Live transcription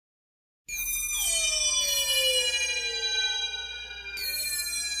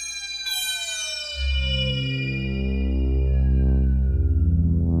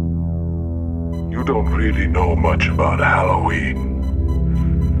really know much about Halloween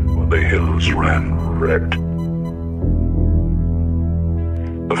when the hills ran red.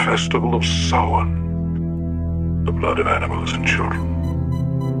 The festival of Samhain, the blood of animals and children.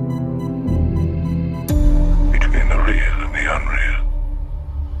 Between the real and the unreal.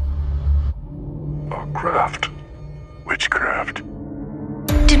 Our craft, witchcraft.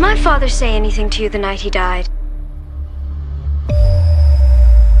 Did my father say anything to you the night he died?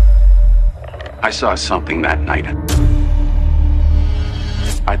 I saw something that night.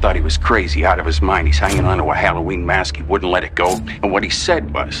 I thought he was crazy, out of his mind. He's hanging onto a Halloween mask. He wouldn't let it go. And what he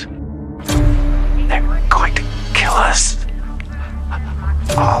said was, "They're going to kill us.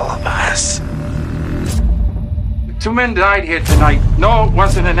 All of us." 2 men died here tonight. No, it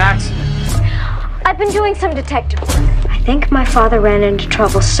wasn't an accident. I've been doing some detective work. I think my father ran into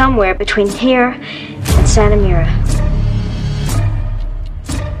trouble somewhere between here and Santa Mira.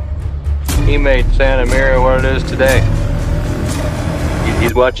 He made Santa Mira what it is today.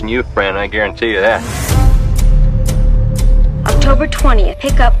 He's watching you, friend, I guarantee you that. October 20th,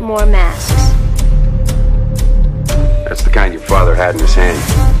 pick up more masks. That's the kind your father had in his hand.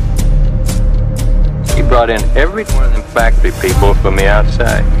 He brought in every one of them factory people from the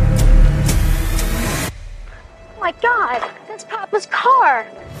outside. Oh my God, that's Papa's car.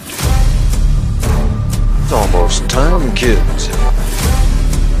 It's almost time, kids.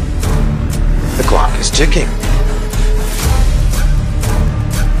 The clock is ticking.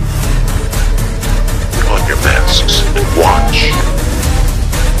 Put on your masks and watch.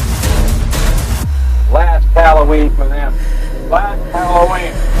 Last Halloween for them. Last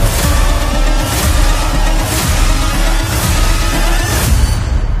Halloween.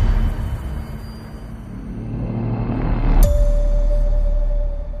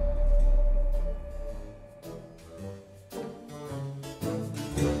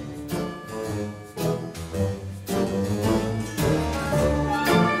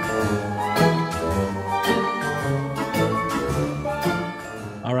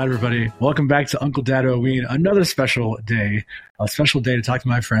 All right, everybody. Welcome back to Uncle Dad-O-Ween. Another special day. A special day to talk to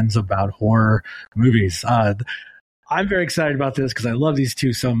my friends about horror movies. I'm very excited about this because I love these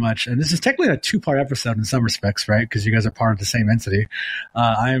two so much. And this is technically a two-part episode in some respects, right? Because you guys are part of the same entity.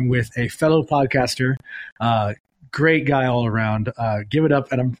 I am with a fellow podcaster, great guy all around. Give it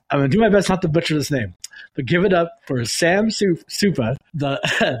up. And I'm going to do my best not to butcher this name. But give it up for Sam Supa,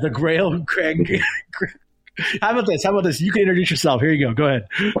 the Grail Craig. How about this? You can introduce yourself. Here you go. Go ahead.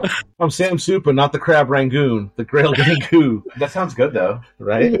 I'm Sam Supa, not the Crab Rangoon, the Grail Rangoon. That sounds good, though,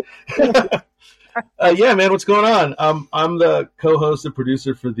 right? Yeah, man, what's going on? I'm the co-host and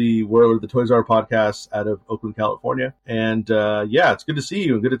producer for the World of the Toys R podcast out of Oakland, California. And yeah, it's good to see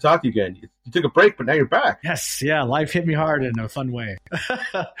you and good to talk to you again. You took a break, but now you're back. Yes, yeah, life hit me hard in a fun way.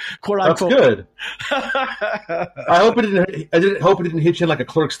 That's good. I hope I didn't hope it didn't hit you in like a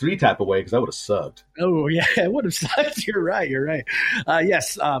Clerks 3 type of way, because that would have sucked. Oh yeah, it would have sucked. You're right.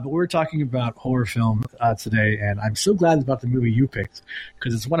 Yes, but we're talking about horror film today, and I'm so glad about the movie you picked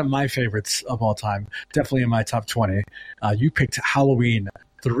because it's one of my favorites of all time. Definitely in my top 20. You picked Halloween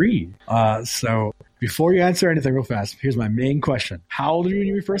 3. So before you answer anything real fast, here's my main question. How old were you when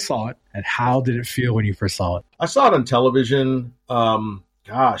you first saw it, and how did it feel when you first saw it? I saw it on television,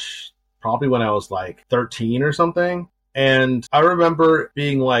 probably when I was like 13 or something. And I remember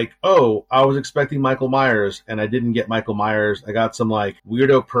being like, oh, I was expecting Michael Myers, and I didn't get Michael Myers. I got some like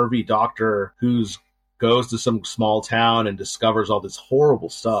weirdo pervy doctor who's goes to some small town and discovers all this horrible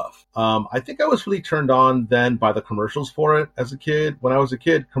stuff. I think I was really turned on then by the commercials for it as a kid. When I was a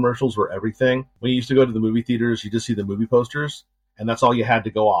kid, commercials were everything. When you used to go to the movie theaters, you just see the movie posters, and that's all you had to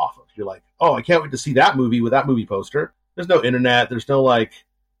go off of. You're like, oh, I can't wait to see that movie with that movie poster. There's no internet. There's no like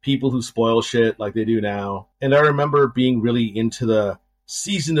people who spoil shit like they do now. And I remember being really into the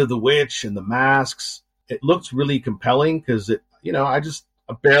Season of the Witch and the masks. It looked really compelling because it, I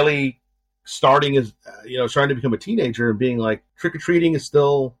barely starting as, trying to become a teenager and being like, trick-or-treating is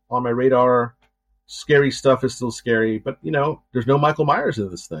still on my radar. Scary stuff is still scary, but there's no Michael Myers in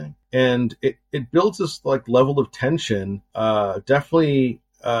this thing. And it builds this like level of tension, definitely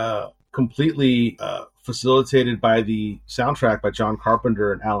completely facilitated by the soundtrack by John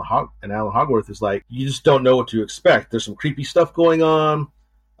Carpenter and Alan Hogwarth. Is like, you just don't know what to expect. There's some creepy stuff going on.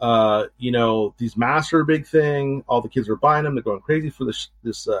 These masks are a big thing. All the kids are buying them. They're going crazy for the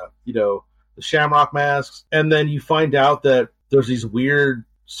Shamrock masks. And then you find out that there's these weird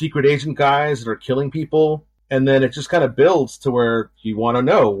secret agent guys that are killing people. And then it just kind of builds to where you want to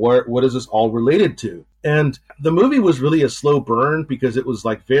know what is this all related to. And the movie was really a slow burn because it was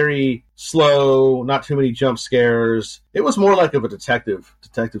like very slow, not too many jump scares. It was more like of a detective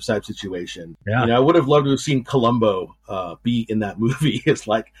type situation. Yeah. I would have loved to have seen Columbo be in that movie. It's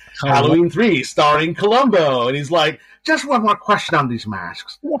like Halloween 3 starring Columbo, and he's like, just one more question on these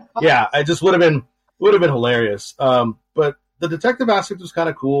masks. Yeah, it just would have been hilarious. But the detective aspect was kind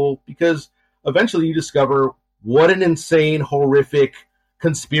of cool because eventually you discover what an insane, horrific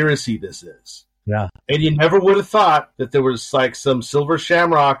conspiracy this is. Yeah. And you never would have thought that there was like some silver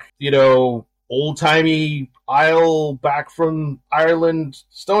shamrock, old-timey Isle back from Ireland,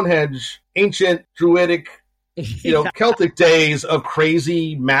 Stonehenge, ancient druidic, Celtic days of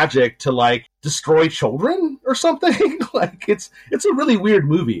crazy magic to like destroy children or something. Like it's a really weird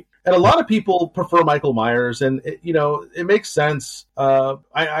movie. And a lot of people prefer Michael Myers, and it makes sense.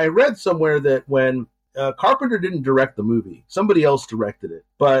 I read somewhere that when Carpenter didn't direct the movie, somebody else directed it.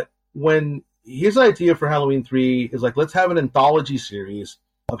 But when his idea for Halloween 3 is like, let's have an anthology series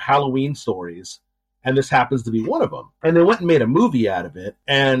of Halloween stories, and this happens to be one of them. And they went and made a movie out of it,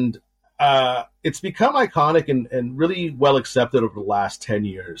 and it's become iconic and really well accepted over the last 10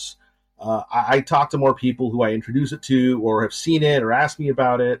 years. I talk to more people who I introduce it to or have seen it or asked me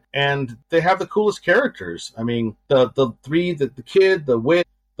about it, and they have the coolest characters. I mean, the three, the kid, the witch,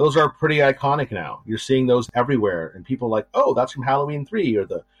 those are pretty iconic now. You're seeing those everywhere, and people are like, oh, that's from Halloween 3, or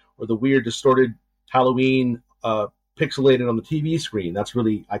the weird distorted Halloween pixelated on the TV screen. That's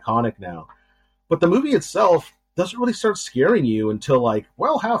really iconic now. But the movie itself doesn't really start scaring you until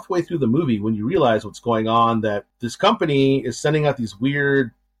halfway through the movie, when you realize what's going on, that this company is sending out these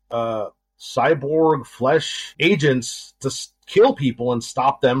weird cyborg flesh agents to kill people and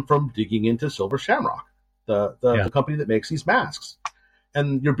stop them from digging into Silver Shamrock, the company that makes these masks.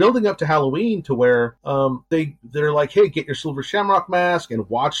 And you're building up to Halloween to where they're like, hey, get your Silver Shamrock mask and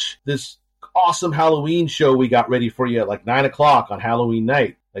watch this awesome Halloween show we got ready for you at like 9 o'clock on Halloween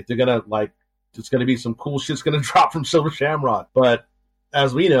night. Like they're gonna it's gonna be some cool shit's gonna drop from Silver Shamrock. But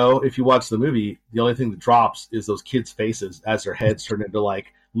as we know, if you watch the movie, the only thing that drops is those kids' faces as their heads turn into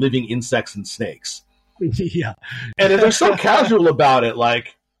like living insects and snakes. Yeah. And they're so casual about it.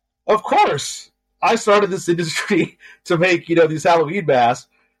 Like, of course, I started this industry to make, these Halloween masks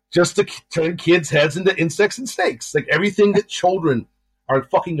just to turn kids' heads into insects and snakes. Like everything that children are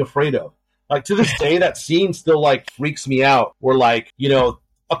fucking afraid of. Like to this day, that scene still like freaks me out. Where like,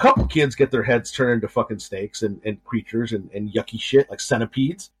 a couple kids get their heads turned into fucking snakes and creatures and yucky shit like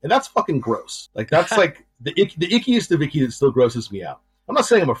centipedes. And that's fucking gross. Like that's like the ickiest of icky that still grosses me out. I'm not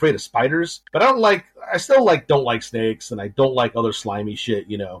saying I'm afraid of spiders, but I still don't like snakes, and I don't like other slimy shit,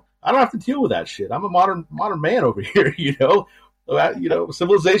 I don't have to deal with that shit. I'm a modern man over here,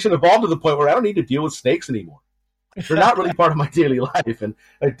 Civilization evolved to the point where I don't need to deal with snakes anymore. They're not really part of my daily life, and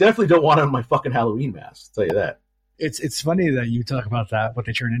I definitely don't want them on my fucking Halloween mask, I'll tell you that. It's funny that you talk about that, what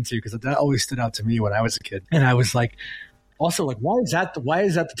they turn into, because that always stood out to me when I was a kid. And I was like, also, like, why is that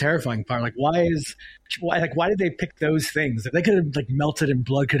the terrifying part? Like, why did they pick those things? They could have like melted and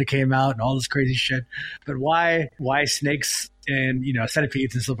blood could have came out and all this crazy shit. But why snakes and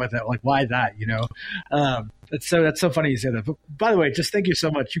centipedes and stuff like that? Like, why that? That's so funny you say that. But by the way, just thank you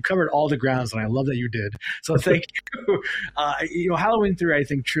so much. You covered all the grounds, and I love that you did. So thank you. Halloween 3, I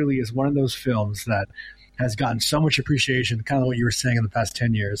think, truly is one of those films that has gotten so much appreciation, kind of what you were saying in the past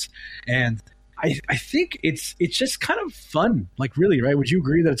 10 years. And I think it's just kind of fun, like really, right? Would you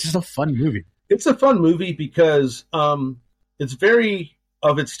agree that it's just a fun movie? It's a fun movie because it's very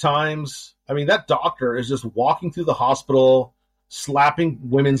of its times. I mean, that doctor is just walking through the hospital, slapping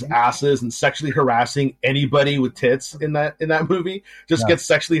women's asses and sexually harassing anybody with tits in that movie. Just gets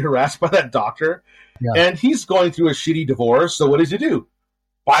sexually harassed by that doctor. Yeah. And he's going through a shitty divorce. So what does he do?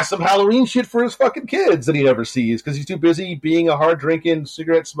 Buy some Halloween shit for his fucking kids that he never sees because he's too busy being a hard-drinking,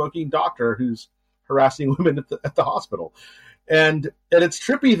 cigarette-smoking doctor who's harassing women at the hospital. And it's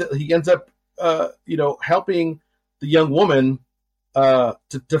trippy that he ends up, helping the young woman to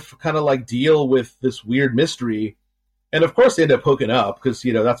kind of like deal with this weird mystery. And of course they end up hooking up because,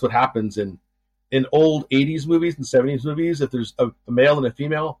 that's what happens in old 80s movies and 70s movies. If there's a male and a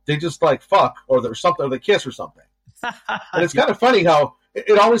female, they just like fuck or there's something, or they kiss or something. And it's kind of funny how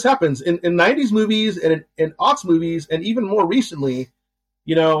it always happens in 90s movies and in aughts movies, and even more recently,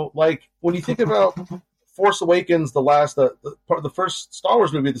 like when you think about Force Awakens, the first Star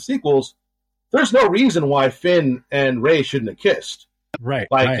Wars movie, the sequels, there's no reason why Finn and Rey shouldn't have kissed. Right.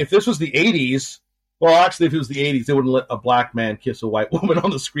 If this was the 80s, well, actually, if it was the 80s, they wouldn't let a black man kiss a white woman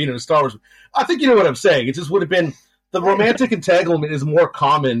on the screen in a Star Wars. I think you know what I'm saying. It just would have been, the romantic entanglement is more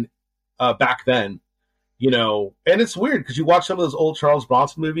common back then. and it's weird because you watch some of those old Charles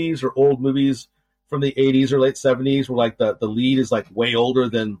Bronson movies or old movies from the 80s or late 70s where like the lead is like way older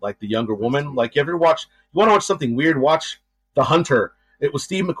than like the younger woman. Like you want to watch something weird, watch The Hunter. It was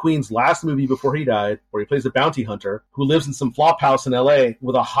Steve McQueen's last movie before he died, where he plays a bounty hunter who lives in some flop house in LA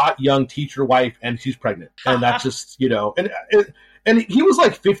with a hot young teacher wife, and she's pregnant. And that's just, and he was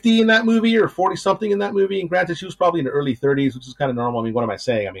like 50 in that movie or 40 something in that movie. And granted, she was probably in the early 30s, which is kind of normal. I mean, what am I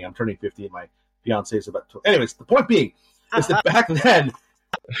saying? I mean, I'm turning 50 and my fiance is about 12. Anyways, the point being is that back then,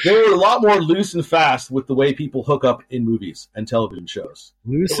 they were a lot more loose and fast with the way people hook up in movies and television shows.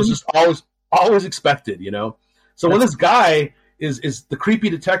 It was just always expected, So when this guy is the creepy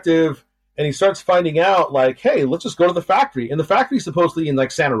detective and he starts finding out like, hey, let's just go to the factory. And the factory's supposedly in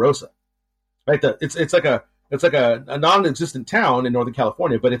like Santa Rosa, right? It's like a non-existent town in Northern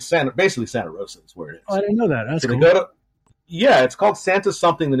California, but it's basically Santa Rosa is where it is. Oh, I didn't know that. That's so cool. It's called Santa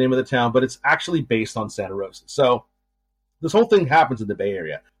something, the name of the town, but it's actually based on Santa Rosa. So this whole thing happens in the Bay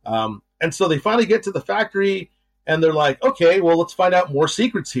Area. And so they finally get to the factory and they're like, okay, well, let's find out more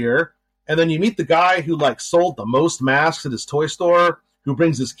secrets here. And then you meet the guy who like sold the most masks at his toy store, who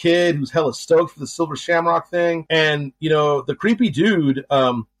brings his kid who's hella stoked for the Silver Shamrock thing. And, the creepy dude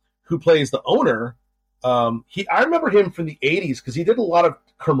who plays the owner, I remember him from the 80s because he did a lot of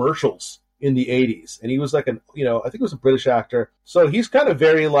commercials in the 80s. And he was like I think he was a British actor. So he's kind of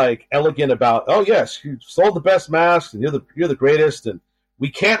very like elegant about, oh yes, you sold the best masks and you're the greatest and we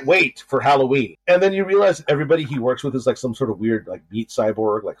can't wait for Halloween. And then you realize everybody he works with is like some sort of weird like meat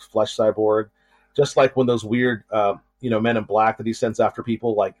cyborg, like flesh cyborg. Just like when those weird Men in Black that he sends after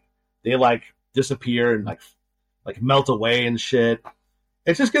people, like they like disappear and like melt away and shit.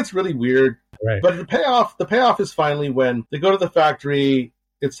 It just gets really weird. Right. But the payoff is finally when they go to the factory.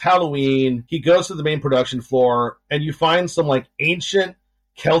 It's Halloween. He goes to the main production floor, and you find some like ancient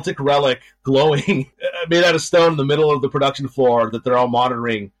Celtic relic glowing, made out of stone in the middle of the production floor that they're all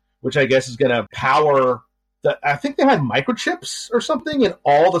monitoring, which I guess is going to power. I think they had microchips or something in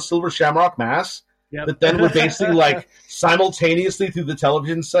all the Silver Shamrock masks that then would basically like simultaneously through the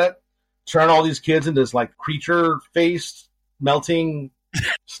television set turn all these kids into this like creature-faced melting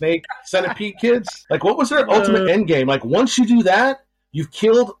snake centipede kids. Like, what was their ultimate end game? Like, once you do that, you've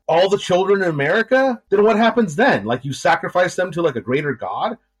killed all the children in America. Then what happens then? Like, you sacrifice them to like a greater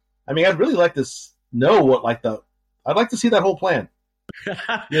god? I mean, I'd really like to know what I'd like to see that whole plan.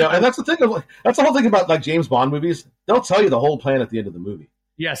 And that's the thing. That's the whole thing about like James Bond movies. They'll tell you the whole plan at the end of the movie.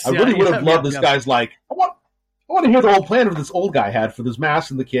 Yes, I really would have loved this guy's like, I want to hear the whole plan of this old guy had for this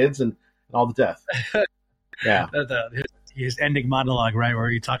mask and the kids and all the death. Yeah. His ending monologue, right, where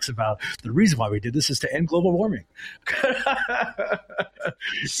he talks about the reason why we did this is to end global warming.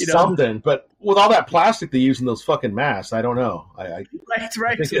 Something, but with all that plastic they use in those fucking masks, I don't know. I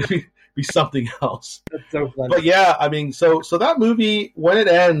think it'd be something else. That's so funny. But yeah, I mean, so that movie, when it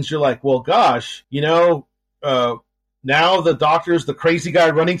ends, you're like, well, gosh, now the doctor's the crazy guy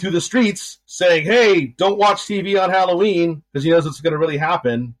running through the streets saying, hey, don't watch TV on Halloween because he knows it's going to really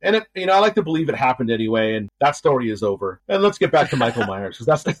happen. And I like to believe it happened anyway. And that story is over. And let's get back to Michael Myers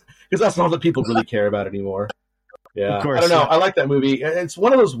because that's all that people really care about anymore. Yeah. Of course, I don't know. Yeah. I like that movie. It's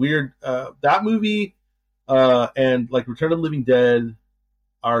one of those weird, that movie and like Return of the Living Dead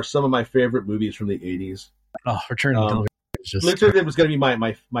are some of my favorite movies from the 80s. Oh, Return of the Living Dead. Literally, it was going to be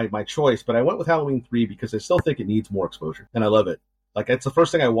my choice, but I went with Halloween 3 because I still think it needs more exposure, and I love it. Like, it's the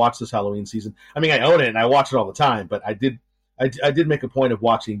first thing I watched this Halloween season. I mean, I own it and I watch it all the time, but I did make a point of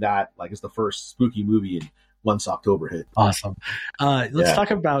watching that like as the first spooky movie in once October hit. Awesome. Let's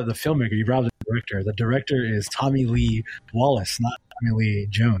talk about the filmmaker. You brought up the director. The director is Tommy Lee Wallace, not Tommy Lee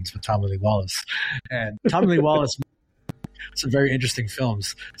Jones, but Tommy Lee Wallace. And Tommy Lee Wallace some very interesting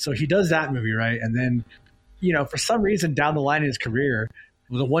films. So he does that movie, right? And then, for some reason down the line in his career,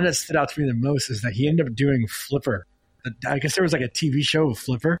 the one that stood out to me the most is that he ended up doing Flipper. I guess there was like a TV show of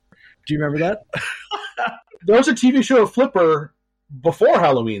Flipper. Do you remember that? There was a TV show of Flipper before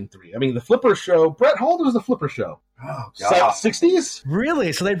Halloween 3. I mean, the Flipper show, Brett, how old was the Flipper show? Oh, God. 60s?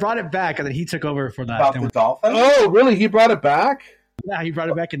 Really? So they brought it back and then he took over for that. About the dolphin? Oh, really? He brought it back? Yeah, he brought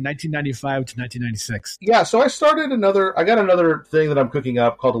it back in 1995 to 1996. Yeah, so I got another thing that I'm cooking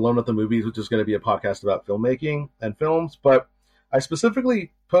up called Alone at the Movies, which is going to be a podcast about filmmaking and films, but I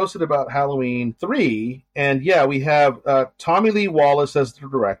specifically posted about Halloween 3, and yeah, we have Tommy Lee Wallace as the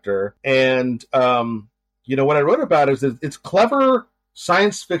director, and what I wrote about is that it's clever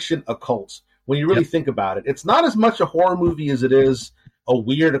science fiction occult when you really think about it. It's not as much a horror movie as it is a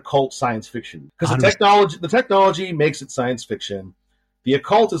weird occult science fiction, because the technology makes it science fiction. The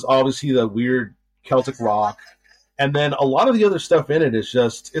occult is obviously the weird Celtic rock, And then a lot of the other stuff in it is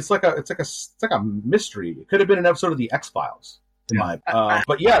just it's like a mystery. It could have been an episode of the X-Files.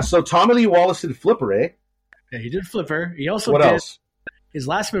 But yeah, so Tommy Lee Wallace did Flipper, eh? Yeah, he did Flipper. He also what did else? His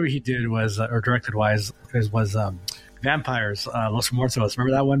last movie he did was or directed was Vampires, Los Muertos.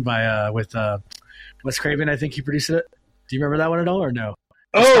 Remember that one by with Wes Craven? I think he produced it. Do you remember that one at all or no?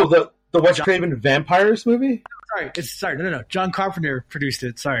 Oh, the Wes Craven Vampires movie? No. John Carpenter produced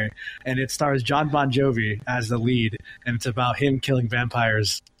it. Sorry, and it stars John Bon Jovi as the lead, and it's about him killing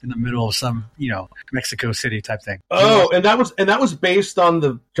vampires in the middle of some, Mexico City type thing. Oh, and that was based on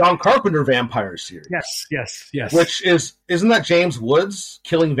the John Carpenter Vampire series. Yes. Which isn't that James Woods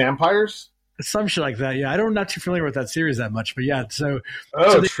killing vampires? Some shit like that. Yeah, I'm not too familiar with that series that much, but yeah.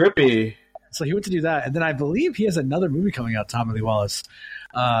 Trippy. So he went to do that, and then I believe he has another movie coming out. Tommy Lee Wallace.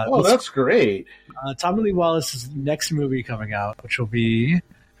 That's great. Tommy Lee Wallace's next movie coming out, which will be,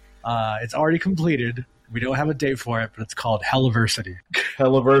 it's already completed. We don't have a date for it, but it's called Helliversity. And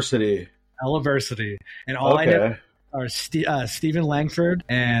all I know are Stephen Langford,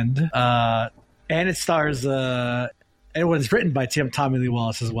 and it stars, and it was written by Tommy Lee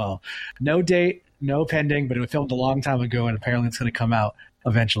Wallace as well. No date, no pending, but it was filmed a long time ago, and apparently it's going to come out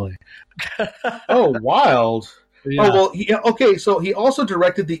eventually. Oh, wild. Yeah. Oh, well, so he also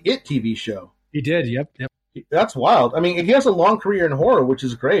directed the It TV show. He did, yep. That's wild. I mean, he has a long career in horror, which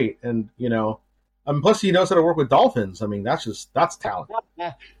is great. And, plus he knows how to work with dolphins. I mean, that's talent.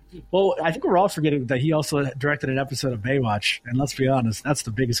 Well, I think we're all forgetting that he also directed an episode of Baywatch. And let's be honest, that's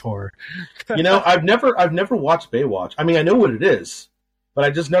the biggest horror. I've never watched Baywatch. I mean, I know what it is, but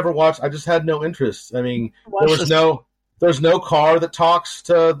I just never watched. I just had no interest. I mean, there's no car that talks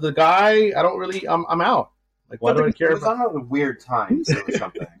to the guy. I'm out. Like, why do I care? It was on at weird times or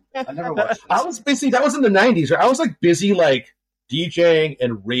something. I never watched this. I was busy. That was in the 90s. Right? I was like busy, like DJing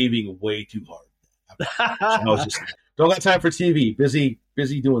and raving way too hard. I was just don't got time for TV. Busy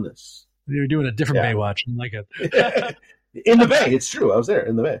doing this. You were doing a different Baywatch. I like it. In the Bay. It's true. I was there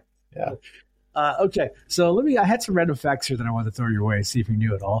in the Bay. Yeah. Okay. So I had some random facts here that I wanted to throw your way, see if you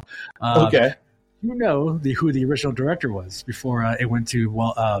knew it all. Okay. You know who the original director was before it went to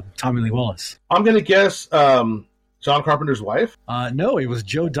Tommy Lee Wallace? I'm going to guess John Carpenter's wife? No, it was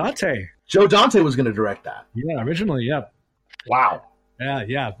Joe Dante. Joe Dante was going to direct that. Yeah, originally, yeah. Wow.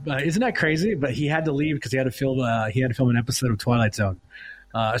 Yeah. Isn't that crazy? But he had to leave because he had to film an episode of Twilight Zone.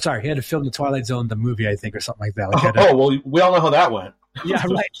 He had to film the Twilight Zone, the movie, I think, or something like that. Well, we all know how that went. Yeah,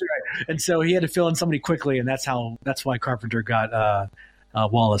 right. And so he had to fill in somebody quickly, and that's why Carpenter got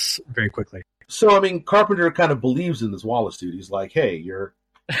Wallace very quickly. So, I mean, Carpenter kind of believes in this Wallace dude. He's like, hey,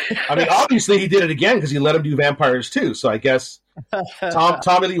 obviously he did it again because he let him do vampires too. So I guess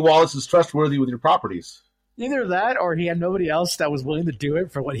Tommy Lee Wallace is trustworthy with your properties. Either that or he had nobody else that was willing to do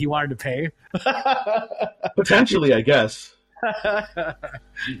it for what he wanted to pay. Potentially, I guess. I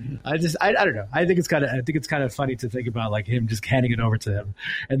don't know. I think it's kind of funny to think about, like, him just handing it over to him.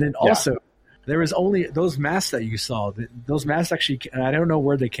 And then also, there was only those masks that you saw. Those masks actually, and I don't know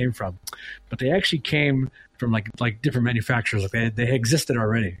where they came from, but they actually came from like different manufacturers. Like they existed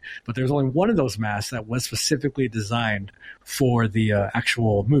already, but there was only one of those masks that was specifically designed for the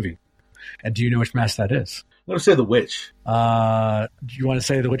actual movie. And do you know which mask that is? I'm going to say the witch. Do you want to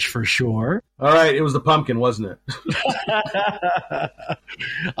say the witch for sure? All right, it was the pumpkin, wasn't it?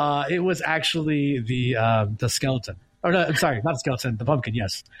 It was actually the skeleton. Oh, no, I'm sorry, not a skeleton, the pumpkin,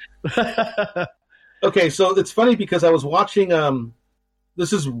 yes. Okay, so it's funny because I was watching,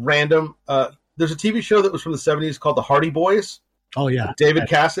 this is random, there's a TV show that was from the 70s called The Hardy Boys. Oh, yeah. David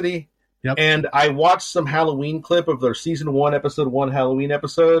Cassidy. Yep. And I watched some Halloween clip of their season 1, episode 1 Halloween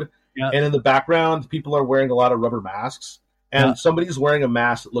episode. Yep. And in the background, people are wearing a lot of rubber masks. And somebody's wearing a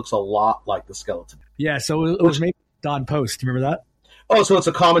mask that looks a lot like the skeleton. Yeah, so it was made Don Post. Do you remember that? Oh, so it's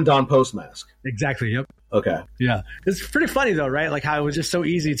a common Don Post mask. Exactly, yep. Okay. Yeah. It's pretty funny, though, right? Like how it was just so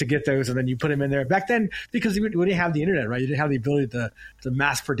easy to get those, and then you put them in there. Back then, because we didn't have the internet, right? You didn't have the ability to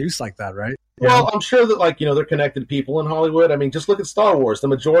mass produce like that, right? Well, I'm sure that, they're connected people in Hollywood. I mean, just look at Star Wars. The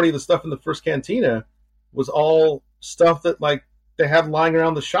majority of the stuff in the first cantina was all stuff that, they had lying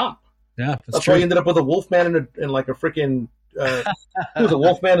around the shop. Yeah, that's why you ended up with a Wolfman and a freaking... who was a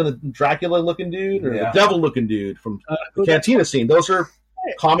Wolfman and the Dracula-looking dude, or the devil-looking dude from the cantina scene? Those are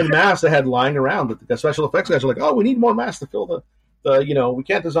common masks they had lying around. But the special effects guys are like, "Oh, we need more masks to fill the we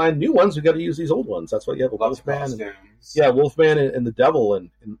can't design new ones. We got to use these old ones." That's why you have a Wolfman, Wolfman and the devil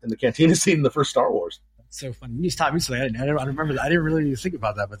in the cantina scene in the first Star Wars. That's so funny. You just taught me something. I don't remember that. I didn't really think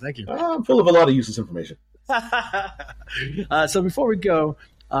about that, but thank you. I'm full of a lot of useless information. So before we go.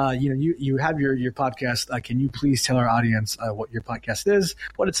 You have your podcast. Can you please tell our audience what your podcast is,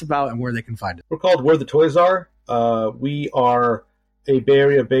 what it's about, and where they can find it? We're called Where the Toys Are. We are a Bay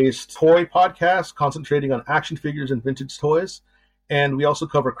Area-based toy podcast concentrating on action figures and vintage toys. And we also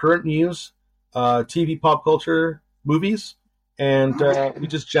cover current news, TV, pop culture, movies, and we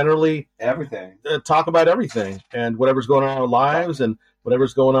just generally Everything. talk about everything and whatever's going on in our lives and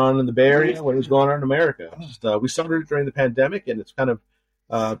whatever's going on in the Bay Area, whatever's going on in America. Just, we started it during the pandemic, and it's kind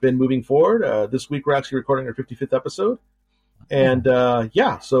of been moving forward. This week, we're actually recording our 55th episode. And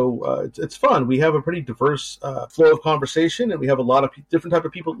so it's fun. We have a pretty diverse flow of conversation, and we have a lot of different type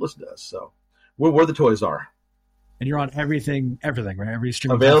of people that listen to us. So we're where the toys are. And you're on everything, right? Every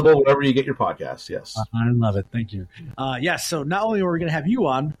streaming Available platform. wherever you get your podcasts, yes. I love it. Thank you. So not only are we going to have you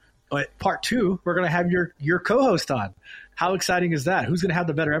on, but part 2, we're going to have your co-host on. How exciting is that? Who's going to have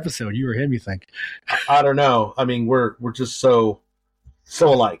the better episode, you or him, you think? I don't know. I mean, we're just so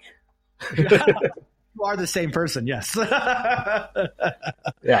alike. You are the same person, yes.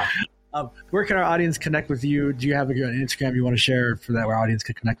 Yeah. Where can our audience connect with you? Do you have an Instagram you want to share for that our audience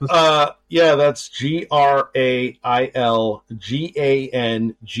can connect with? Yeah, that's GRAILGANGU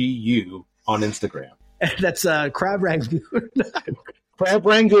on Instagram. That's Crab Rangoon. Crab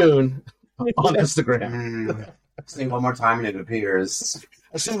Rangoon on Instagram. Say one more time and it appears.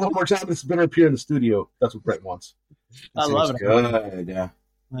 I say one more time, it's better appear in the studio. That's what Brett wants. I love it. Good. Yeah.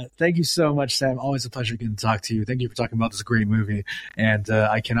 Thank you so much, Sam. Always a pleasure getting to talk to you. Thank you for talking about this great movie, and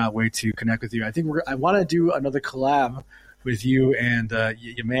I cannot wait to connect with you. I think I want to do another collab with you and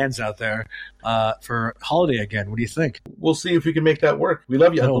your mans out there for holiday again. What do you think? We'll see if we can make that work. We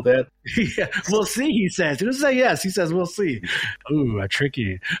love you, Uncle Dad. Yeah, we'll see, he says. He doesn't say yes. He says we'll see. Ooh,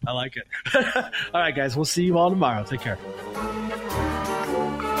 tricky. I like it. All right, guys. We'll see you all tomorrow. Take care.